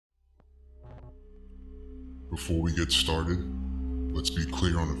Before we get started, let's be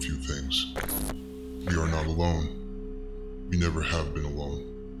clear on a few things. We are not alone. We never have been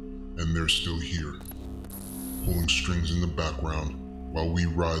alone. And they're still here, pulling strings in the background while we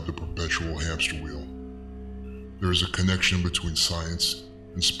ride the perpetual hamster wheel. There is a connection between science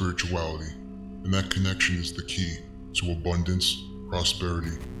and spirituality, and that connection is the key to abundance,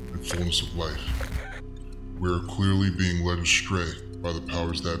 prosperity, and fullness of life. We are clearly being led astray by the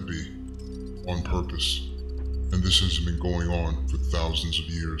powers that be, on purpose, and this has been going on for thousands of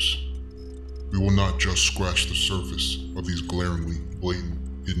years. We will not just scratch the surface of these glaringly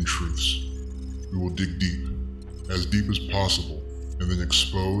blatant hidden truths. We will dig deep as possible, and then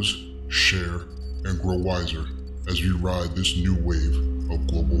expose, share, and grow wiser as we ride this new wave of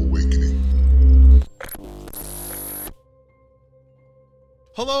global awakening.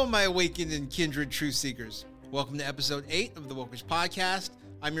 Hello, my awakened and kindred truth seekers. Welcome to episode 8 of the Wokish Podcast.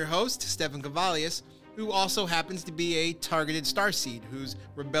 I'm your host, Stefan Cavalius, who also happens to be a targeted starseed whose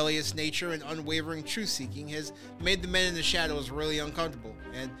rebellious nature and unwavering truth-seeking has made the men in the shadows really uncomfortable,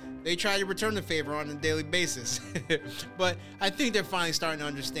 and they try to return the favor on a daily basis. But I think they're finally starting to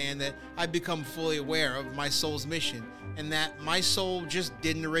understand that I've become fully aware of my soul's mission, and that my soul just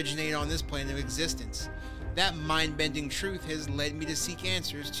didn't originate on this plane of existence. That mind-bending truth has led me to seek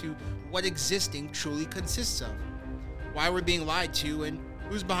answers to what existing truly consists of, why we're being lied to, and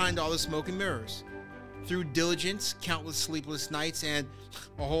who's behind all the smoke and mirrors. Through diligence, countless sleepless nights, and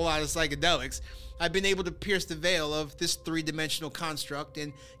a whole lot of psychedelics, I've been able to pierce the veil of this three-dimensional construct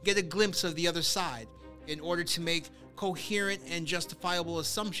and get a glimpse of the other side in order to make coherent and justifiable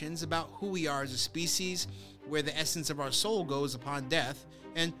assumptions about who we are as a species, where the essence of our soul goes upon death,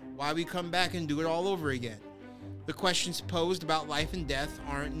 and why we come back and do it all over again. The questions posed about life and death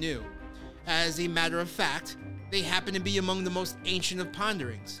aren't new. As a matter of fact, they happen to be among the most ancient of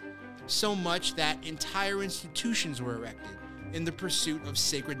ponderings, so much that entire institutions were erected in the pursuit of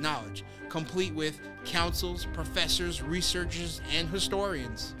sacred knowledge, complete with councils, professors, researchers, and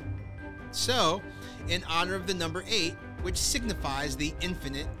historians. So, in honor of the number 8, which signifies the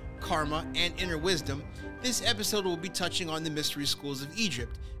infinite, karma, and inner wisdom, this episode will be touching on the mystery schools of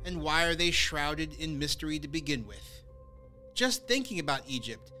Egypt and why are they shrouded in mystery to begin with. Just thinking about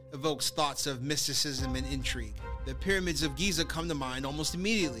Egypt evokes thoughts of mysticism and intrigue. The pyramids of Giza come to mind almost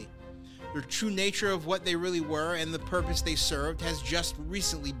immediately. The true nature of what they really were and the purpose they served has just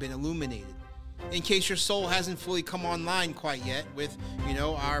recently been illuminated. In case your soul hasn't fully come online quite yet with,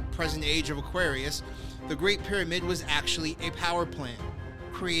 our present age of Aquarius, the Great Pyramid was actually a power plant,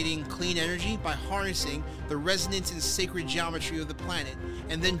 creating clean energy by harnessing the resonance and sacred geometry of the planet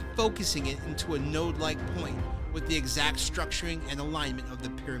and then focusing it into a node-like point with the exact structuring and alignment of the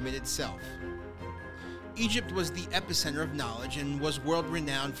pyramid itself. Egypt was the epicenter of knowledge and was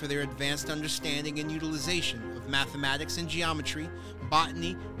world-renowned for their advanced understanding and utilization of mathematics and geometry,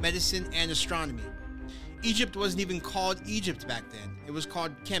 botany, medicine, and astronomy. Egypt wasn't even called Egypt back then. It was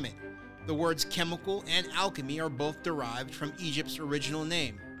called Kemet. The words chemical and alchemy are both derived from Egypt's original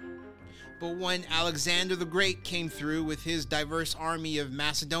name. But when Alexander the Great came through with his diverse army of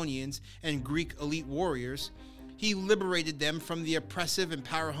Macedonians and Greek elite warriors, he liberated them from the oppressive and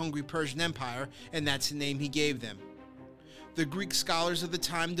power-hungry Persian Empire, and that's the name he gave them. The Greek scholars of the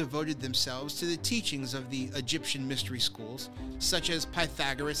time devoted themselves to the teachings of the Egyptian mystery schools, such as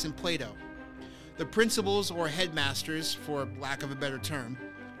Pythagoras and Plato. The principals, or headmasters, for lack of a better term,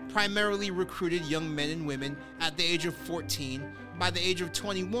 primarily recruited young men and women at the age of 14. By the age of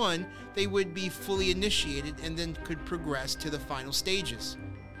 21, they would be fully initiated and then could progress to the final stages.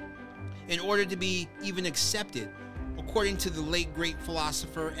 In order to be even accepted, according to the late great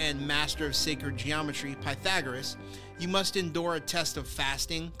philosopher and master of sacred geometry, Pythagoras, you must endure a test of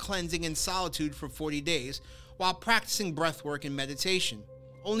fasting, cleansing, and solitude for 40 days while practicing breathwork and meditation.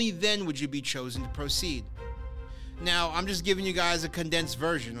 Only then would you be chosen to proceed. Now, I'm just giving you guys a condensed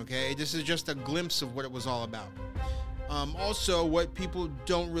version, okay? This is just a glimpse of what it was all about. Also, what people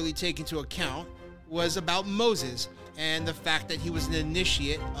don't really take into account was about Moses and the fact that he was an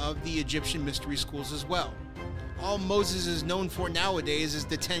initiate of the Egyptian mystery schools as well. All Moses is known for nowadays is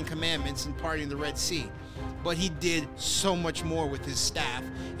the 10 Commandments and parting the Red Sea. But he did so much more with his staff,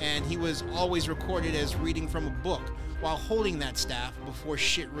 and he was always recorded as reading from a book while holding that staff before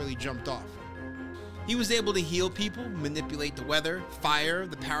shit really jumped off. He was able to heal people, manipulate the weather, fire,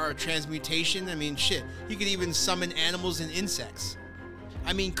 the power of transmutation. He could even summon animals and insects.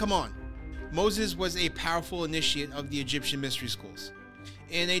 Come on. Moses was a powerful initiate of the Egyptian mystery schools,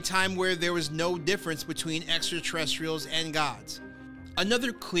 in a time where there was no difference between extraterrestrials and gods.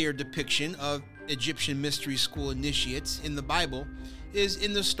 Another clear depiction of Egyptian mystery school initiates in the Bible is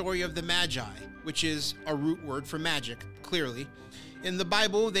in the story of the Magi, which is a root word for magic, clearly. In the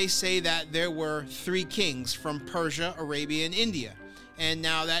Bible, they say that there were 3 kings from Persia, Arabia, and India. And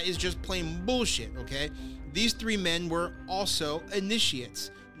now that is just plain bullshit, okay? These 3 men were also initiates,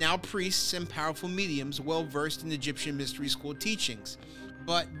 now priests and powerful mediums well versed in Egyptian mystery school teachings.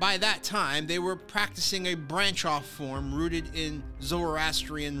 But by that time, they were practicing a branch-off form rooted in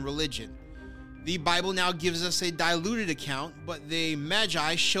Zoroastrian religion. The Bible now gives us a diluted account, but the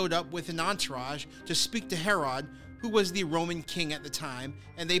Magi showed up with an entourage to speak to Herod, who was the Roman king at the time,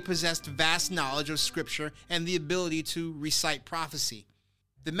 and they possessed vast knowledge of scripture and the ability to recite prophecy.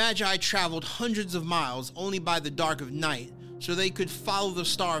 The Magi traveled hundreds of miles only by the dark of night, so they could follow the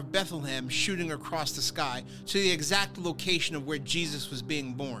Star of Bethlehem shooting across the sky to the exact location of where Jesus was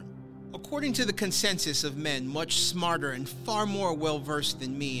being born. According to the consensus of men much smarter and far more well-versed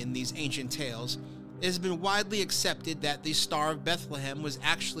than me in these ancient tales, it has been widely accepted that the Star of Bethlehem was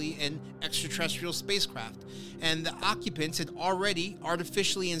actually an extraterrestrial spacecraft, and the occupants had already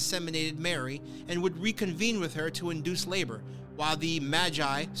artificially inseminated Mary and would reconvene with her to induce labor, while the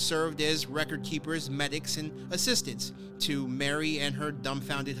Magi served as record keepers, medics, and assistants to Mary and her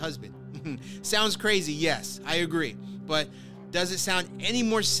dumbfounded husband. Sounds crazy, yes, I agree, but does it sound any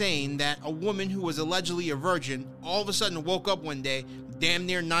more sane that a woman who was allegedly a virgin all of a sudden woke up one day damn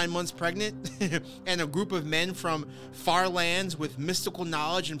near 9 months pregnant, and a group of men from far lands with mystical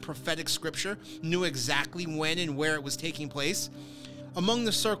knowledge and prophetic scripture knew exactly when and where it was taking place? Among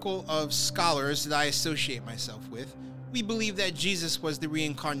the circle of scholars that I associate myself with, we believe that Jesus was the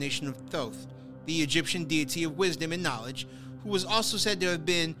reincarnation of Thoth, the Egyptian deity of wisdom and knowledge, who was also said to have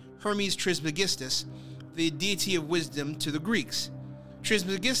been Hermes Trismegistus, the deity of wisdom to the Greeks.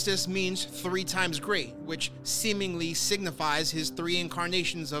 Trismegistus means 3 times great, which seemingly signifies his 3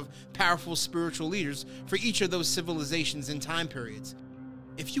 incarnations of powerful spiritual leaders for each of those civilizations and time periods.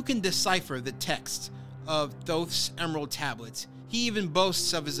 If you can decipher the text of Thoth's emerald tablets, he even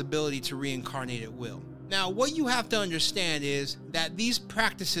boasts of his ability to reincarnate at will. Now, what you have to understand is that these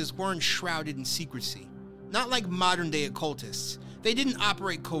practices weren't shrouded in secrecy. Not like modern-day occultists. They didn't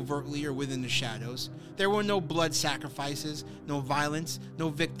operate covertly or within the shadows. There were no blood sacrifices, no violence, no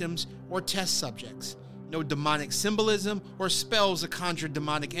victims, or test subjects. No demonic symbolism or spells that conjured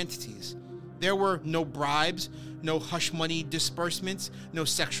demonic entities. There were no bribes, no hush money disbursements, no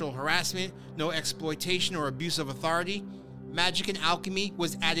sexual harassment, no exploitation or abuse of authority. Magic and alchemy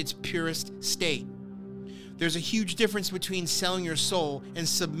was at its purest state. There's a huge difference between selling your soul and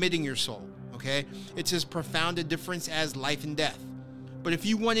submitting your soul, okay? It's as profound a difference as life and death. But if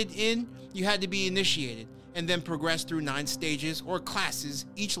you wanted in, you had to be initiated and then progress through 9 stages or classes,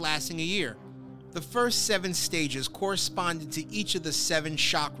 each lasting a year. The first 7 stages corresponded to each of the 7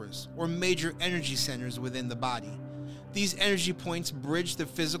 chakras, or major energy centers within the body. These energy points bridged the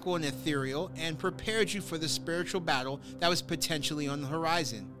physical and ethereal and prepared you for the spiritual battle that was potentially on the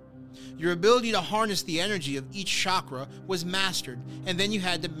horizon. Your ability to harness the energy of each chakra was mastered, and then you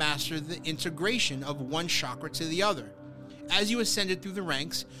had to master the integration of one chakra to the other. As you ascended through the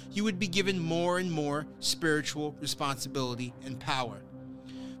ranks, you would be given more and more spiritual responsibility and power.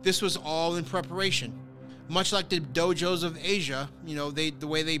 This was all in preparation. Much like the dojos of Asia, the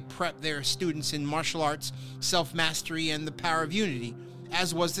way they prep their students in martial arts, self-mastery, and the power of unity,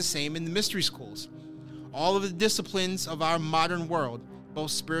 as was the same in the mystery schools. All of the disciplines of our modern world,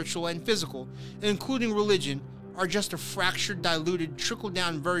 both spiritual and physical, including religion, are just a fractured, diluted,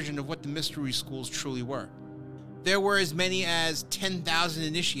 trickle-down version of what the mystery schools truly were. There were as many as 10,000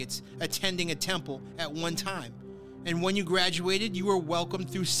 initiates attending a temple at one time, and when you graduated, you were welcomed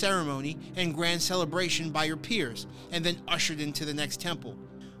through ceremony and grand celebration by your peers, and then ushered into the next temple.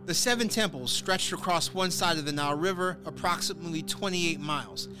 The 7 temples stretched across one side of the Nile River, approximately 28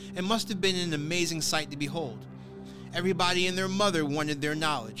 miles, and must have been an amazing sight to behold. Everybody and their mother wanted their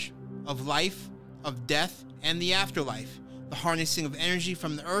knowledge of life, of death, and the afterlife, the harnessing of energy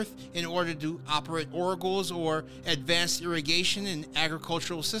from the earth in order to operate oracles or advanced irrigation and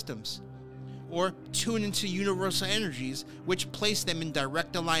agricultural systems, or tune into universal energies which place them in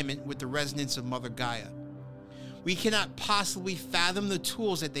direct alignment with the resonance of Mother Gaia. We cannot possibly fathom the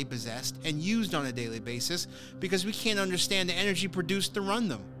tools that they possessed and used on a daily basis because we can't understand the energy produced to run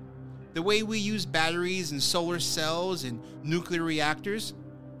them. The way we use batteries and solar cells and nuclear reactors,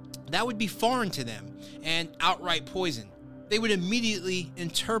 that would be foreign to them and outright poison. They would immediately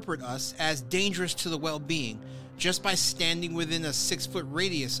interpret us as dangerous to the well-being just by standing within a 6-foot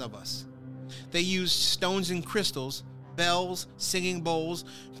radius of us. They used stones and crystals, bells, singing bowls,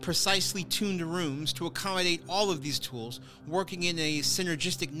 precisely tuned rooms to accommodate all of these tools, working in a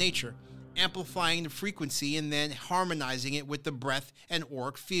synergistic nature, amplifying the frequency and then harmonizing it with the breath and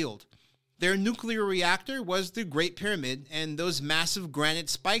auric field. Their nuclear reactor was the Great Pyramid, and those massive granite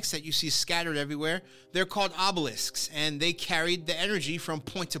spikes that you see scattered everywhere, they're called obelisks, and they carried the energy from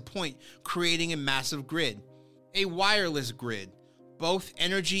point to point, creating a massive grid. A wireless grid, both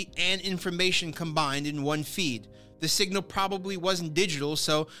energy and information combined in one feed. The signal probably wasn't digital,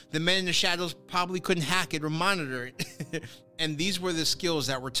 so the men in the shadows probably couldn't hack it or monitor it. And these were the skills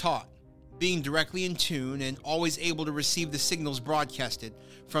that were taught. Being directly in tune and always able to receive the signals broadcasted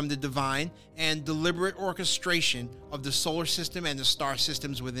from the divine and deliberate orchestration of the solar system and the star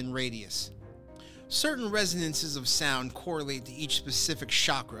systems within radius. Certain resonances of sound correlate to each specific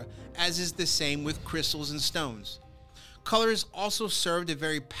chakra, as is the same with crystals and stones. Colors also served a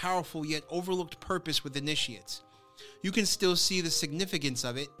very powerful yet overlooked purpose with initiates. You can still see the significance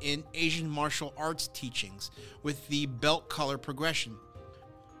of it in Asian martial arts teachings with the belt color progression.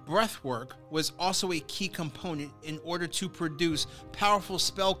 Breathwork was also a key component in order to produce powerful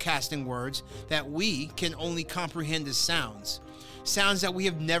spellcasting words that we can only comprehend as sounds. Sounds that we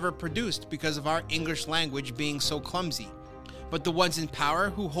have never produced because of our English language being so clumsy. But the ones in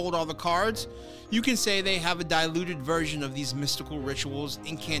power who hold all the cards, you can say they have a diluted version of these mystical rituals,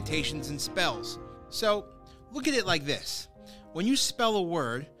 incantations, and spells. So, look at it like this. When you spell a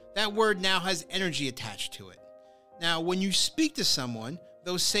word, that word now has energy attached to it. Now, when you speak to someone,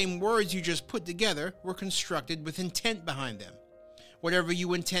 those same words you just put together were constructed with intent behind them. Whatever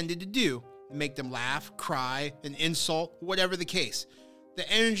you intended to do, make them laugh, cry, an insult, whatever the case. The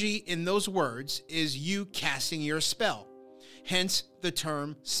energy in those words is you casting your spell. Hence the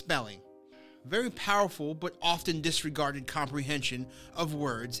term spelling. Very powerful but often disregarded comprehension of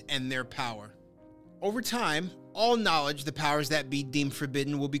words and their power. Over time, all knowledge the powers that be deem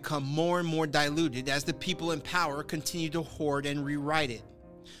forbidden will become more and more diluted as the people in power continue to hoard and rewrite it.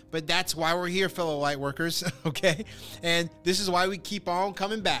 But that's why we're here, fellow lightworkers, okay? And this is why we keep on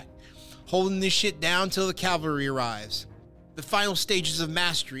coming back, holding this shit down till the cavalry arrives. The final stages of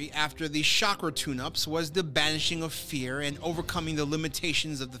mastery after the chakra tune-ups was the banishing of fear and overcoming the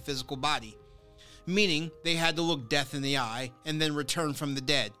limitations of the physical body. Meaning, they had to look death in the eye and then return from the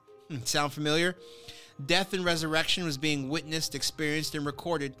dead. Sound familiar? Death and resurrection was being witnessed, experienced, and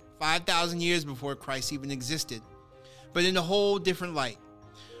recorded 5,000 years before Christ even existed, but in a whole different light.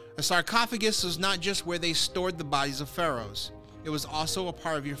 A sarcophagus was not just where they stored the bodies of pharaohs. It was also a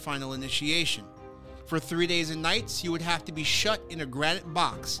part of your final initiation. For 3 days and nights, you would have to be shut in a granite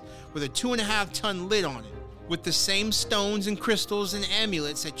box with a 2.5-ton lid on it, with the same stones and crystals and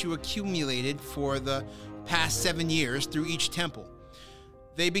amulets that you accumulated for the past 7 years through each temple.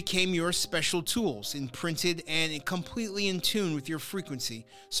 They became your special tools, imprinted and completely in tune with your frequency,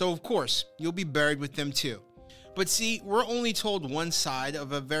 so of course, you'll be buried with them too. But see, we're only told one side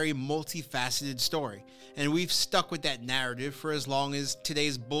of a very multifaceted story, and we've stuck with that narrative for as long as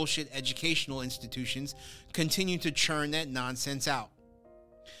today's bullshit educational institutions continue to churn that nonsense out.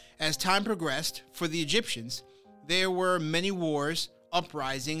 As time progressed, for the Egyptians, there were many wars,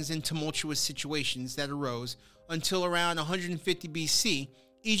 uprisings, and tumultuous situations that arose until around 150 BC,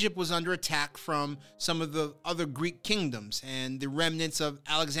 Egypt was under attack from some of the other Greek kingdoms and the remnants of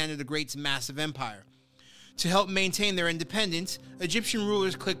Alexander the Great's massive empire. To help maintain their independence, Egyptian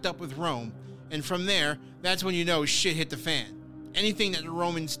rulers clicked up with Rome, and from there, that's when you know shit hit the fan. Anything that the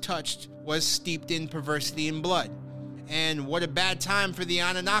Romans touched was steeped in perversity and blood. And what a bad time for the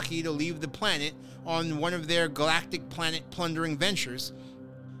Anunnaki to leave the planet on one of their galactic planet plundering ventures.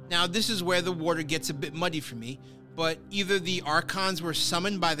 Now, this is where the water gets a bit muddy for me, but either the Archons were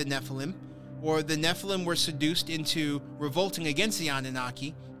summoned by the Nephilim, or the Nephilim were seduced into revolting against the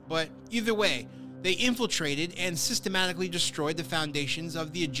Anunnaki, but either way, they infiltrated and systematically destroyed the foundations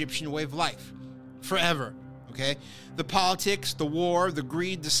of the Egyptian way of life. Forever, okay? The politics, the war, the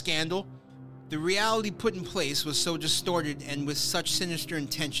greed, the scandal. The reality put in place was so distorted and with such sinister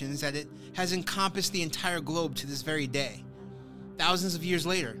intentions that it has encompassed the entire globe to this very day, thousands of years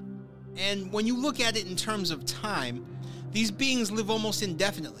later. And when you look at it in terms of time, these beings live almost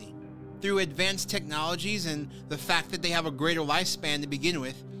indefinitely. Through advanced technologies and the fact that they have a greater lifespan to begin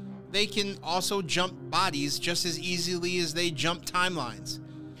with, they can also jump bodies just as easily as they jump timelines.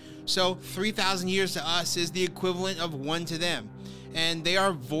 So 3,000 years to us is the equivalent of 1 to them, and they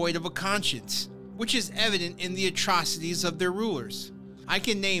are void of a conscience, which is evident in the atrocities of their rulers. I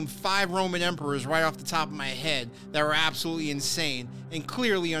can name 5 Roman emperors right off the top of my head that were absolutely insane and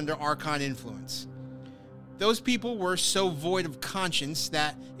clearly under Archon influence. Those people were so void of conscience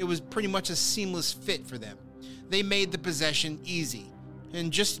that it was pretty much a seamless fit for them. They made the possession easy.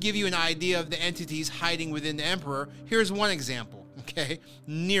 And just to give you an idea of the entities hiding within the emperor, here's one example, okay?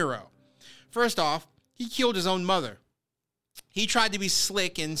 Nero. First off, he killed his own mother. He tried to be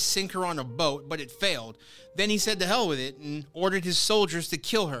slick and sink her on a boat, but it failed. Then he said to hell with it and ordered his soldiers to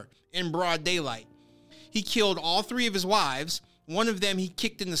kill her in broad daylight. He killed all 3 of his wives. One of them he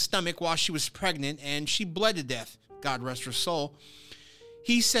kicked in the stomach while she was pregnant, and she bled to death. God rest her soul.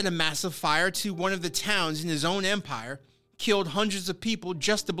 He set a massive fire to one of the towns in his own empire, killed hundreds of people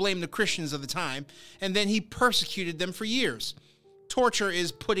just to blame the Christians of the time, and then he persecuted them for years. Torture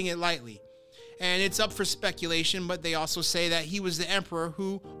is putting it lightly. And it's up for speculation, but they also say that he was the emperor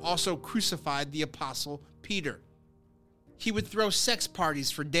who also crucified the apostle Peter. He would throw sex parties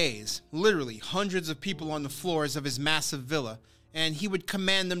for days, literally hundreds of people on the floors of his massive villa, and he would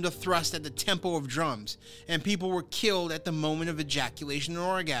command them to thrust at the tempo of drums, and people were killed at the moment of ejaculation and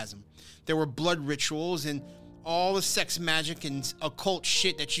orgasm. There were blood rituals and all the sex magic and occult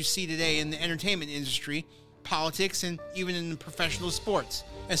shit that you see today in the entertainment industry, politics, and even in professional sports.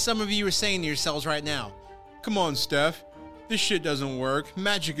 As some of you are saying to yourselves right now, come on, Steph, this shit doesn't work.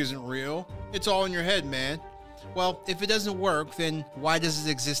 Magic isn't real. It's all in your head, man. Well, if it doesn't work, then why does it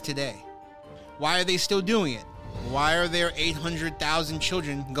exist today? Why are they still doing it? Why are there 800,000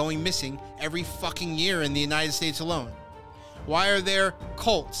 children going missing every fucking year in the United States alone? Why are there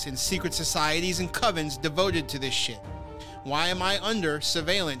cults and secret societies and covens devoted to this shit? Why am I under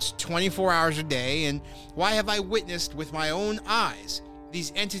surveillance 24 hours a day? And why have I witnessed with my own eyes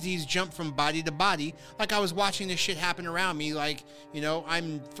these entities jump from body to body like I was watching this shit happen around me, like,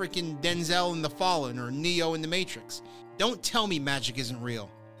 I'm freaking Denzel in The Fallen or Neo in The Matrix? Don't tell me magic isn't real.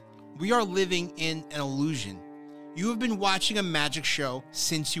 We are living in an illusion. You have been watching a magic show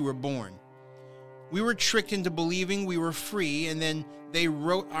since you were born. We were tricked into believing we were free, and then they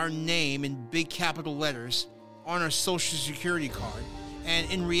wrote our name in big capital letters on our social security card. And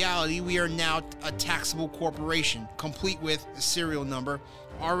in reality, we are now a taxable corporation, complete with a serial number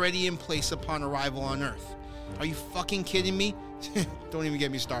already in place upon arrival on Earth. Are you fucking kidding me? Don't even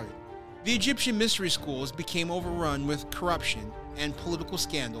get me started. The Egyptian mystery schools became overrun with corruption and political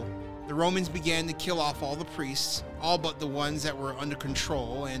scandal. The Romans began to kill off all the priests, all but the ones that were under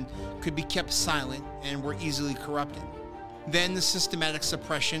control and could be kept silent and were easily corrupted. Then the systematic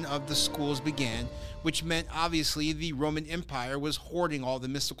suppression of the schools began, which meant obviously the Roman Empire was hoarding all the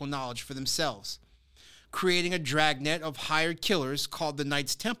mystical knowledge for themselves, creating a dragnet of hired killers called the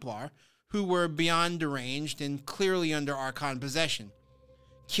Knights Templar, who were beyond deranged and clearly under archon possession,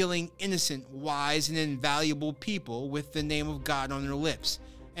 killing innocent, wise, and invaluable people with the name of God on their lips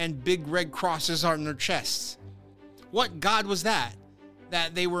and big red crosses on their chests. What God was that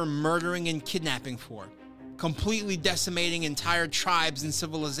they were murdering and kidnapping for? Completely decimating entire tribes and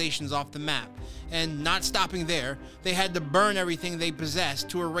civilizations off the map. And not stopping there, they had to burn everything they possessed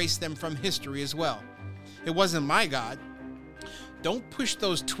to erase them from history as well. It wasn't my God. Don't push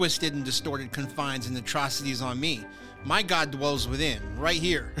those twisted and distorted confines and atrocities on me. My God dwells within, right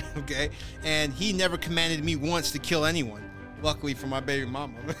here, okay? And he never commanded me once to kill anyone. Luckily for my baby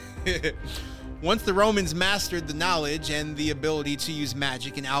mama. Once the Romans mastered the knowledge and the ability to use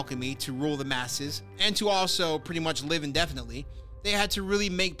magic and alchemy to rule the masses, and to also pretty much live indefinitely, they had to really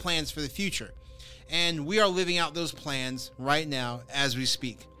make plans for the future. And we are living out those plans right now as we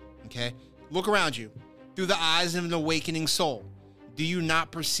speak, okay? Look around you, through the eyes of an awakening soul. Do you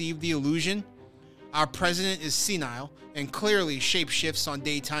not perceive the illusion? Our president is senile and clearly shapeshifts on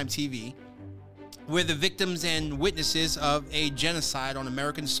daytime TV. We're the victims and witnesses of a genocide on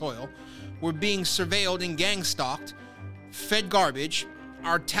American soil. We're being surveilled and gang-stalked, fed garbage.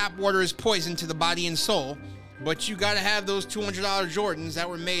 Our tap water is poison to the body and soul, but you gotta have those $200 Jordans that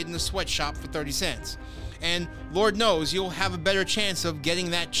were made in the sweatshop for 30 cents. And Lord knows you'll have a better chance of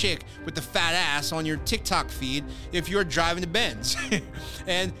getting that chick with the fat ass on your TikTok feed if you're driving a Benz.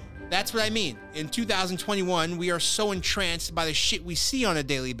 And that's what I mean. In 2021, we are so entranced by the shit we see on a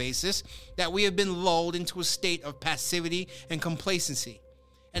daily basis that we have been lulled into a state of passivity and complacency.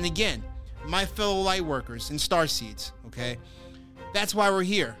 And again, my fellow light workers and starseeds, okay? That's why we're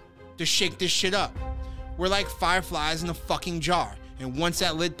here, to shake this shit up. We're like fireflies in a fucking jar, and once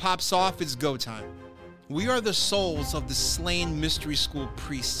that lid pops off, it's go time. We are the souls of the slain mystery school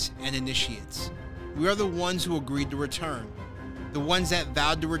priests and initiates. We are the ones who agreed to return. The ones that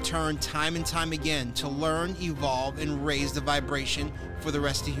vowed to return time and time again to learn, evolve, and raise the vibration for the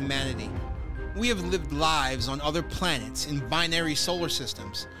rest of humanity. We have lived lives on other planets in binary solar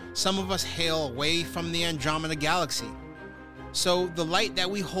systems. Some of us hail away from the Andromeda Galaxy. So the light that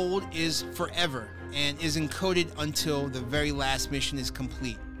we hold is forever and is encoded until the very last mission is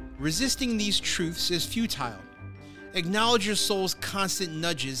complete. Resisting these truths is futile. Acknowledge your soul's constant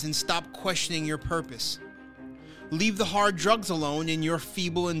nudges and stop questioning your purpose. Leave the hard drugs alone in your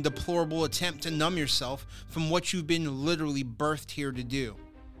feeble and deplorable attempt to numb yourself from what you've been literally birthed here to do.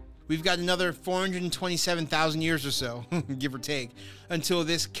 We've got another 427,000 years or so, give or take, until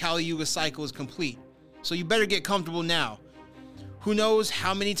this Kali Yuga cycle is complete. So you better get comfortable now. Who knows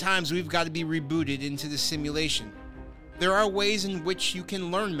how many times we've got to be rebooted into the simulation. There are ways in which you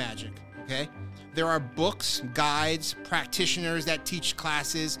can learn magic, okay? There are books, guides, practitioners that teach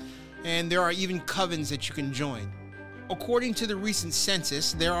classes, and there are even covens that you can join. According to the recent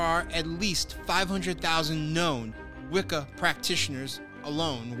census, there are at least 500,000 known Wicca practitioners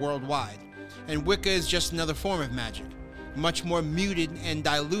alone worldwide. And Wicca is just another form of magic. Much more muted and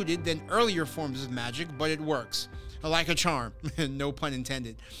diluted than earlier forms of magic, but it works. Like a charm, no pun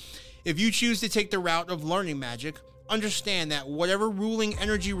intended. If you choose to take the route of learning magic, understand that whatever ruling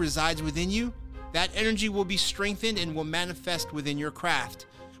energy resides within you, that energy will be strengthened and will manifest within your craft.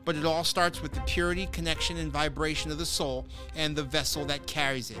 But it all starts with the purity, connection, and vibration of the soul and the vessel that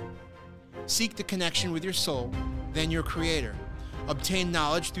carries it. Seek the connection with your soul, then your creator. Obtain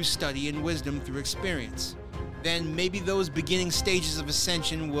knowledge through study and wisdom through experience. Then maybe those beginning stages of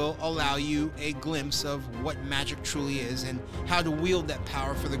ascension will allow you a glimpse of what magic truly is and how to wield that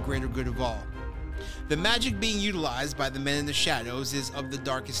power for the greater good of all. The magic being utilized by the men in the shadows is of the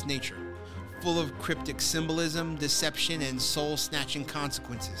darkest nature, full of cryptic symbolism, deception, and soul-snatching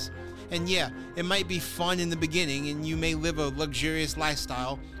consequences. And yeah, it might be fun in the beginning, and you may live a luxurious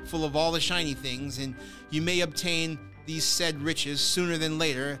lifestyle full of all the shiny things, and you may obtain these said riches sooner than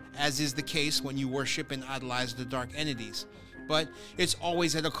later, as is the case when you worship and idolize the dark entities. But it's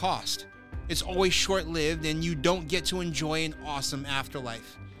always at a cost. It's always short-lived, and you don't get to enjoy an awesome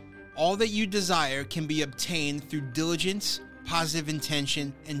afterlife. All that you desire can be obtained through diligence, positive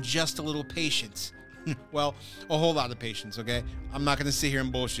intention, and just a little patience. Well, a whole lot of patience, okay? I'm not going to sit here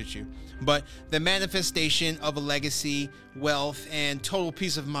and bullshit you. But the manifestation of a legacy, wealth, and total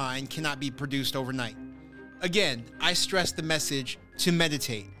peace of mind cannot be produced overnight. Again, I stress the message to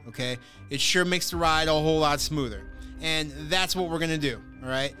meditate, okay? It sure makes the ride a whole lot smoother. And that's what we're going to do, all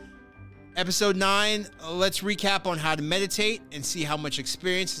right? Episode 9, let's recap on how to meditate and see how much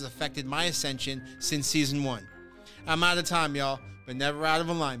experience has affected my ascension since season 1. I'm out of time, y'all, but never out of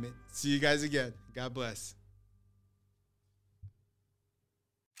alignment. See you guys again. God bless.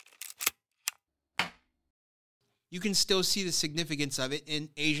 You can still see the significance of it in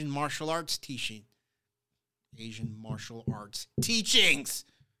Asian martial arts teaching. Asian martial arts teachings.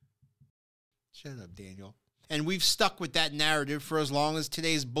 Shut up, Daniel. And we've stuck with that narrative for as long as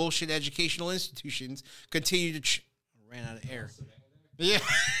today's bullshit educational institutions continue to... I ran out of air. Yeah.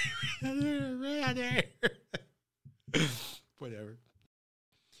 Ran out of air. Whatever.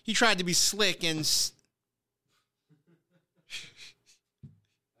 He tried to be slick and... I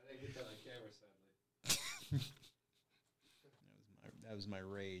didn't get that on camera, sadly. That was my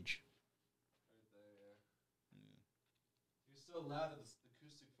rage. You're so loud that the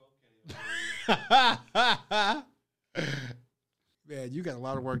acoustic phone can't even Man, you got a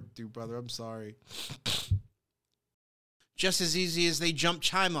lot of work to do, brother. I'm sorry. Just as easy as they jump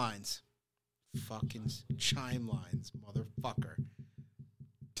chime lines. Fucking chime lines, motherfucker.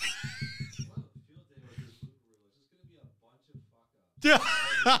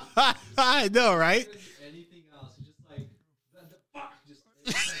 I know, right? Anything else? You're just like, fuck.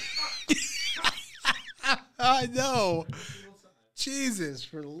 I know. Jesus,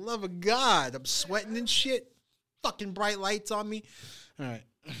 for the love of God. I'm sweating and shit. Fucking bright lights on me. All right.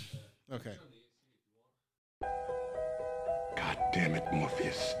 Okay. God damn it,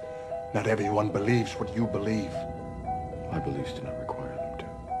 Morpheus. Not everyone believes what you believe. My beliefs do not require them to.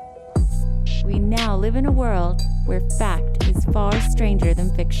 We now live in a world where fact is far stranger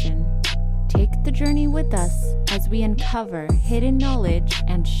than fiction. Take the journey with us as we uncover hidden knowledge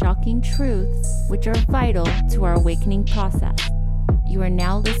and shocking truths which are vital to our awakening process. You are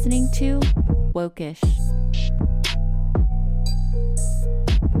now listening to Wokish.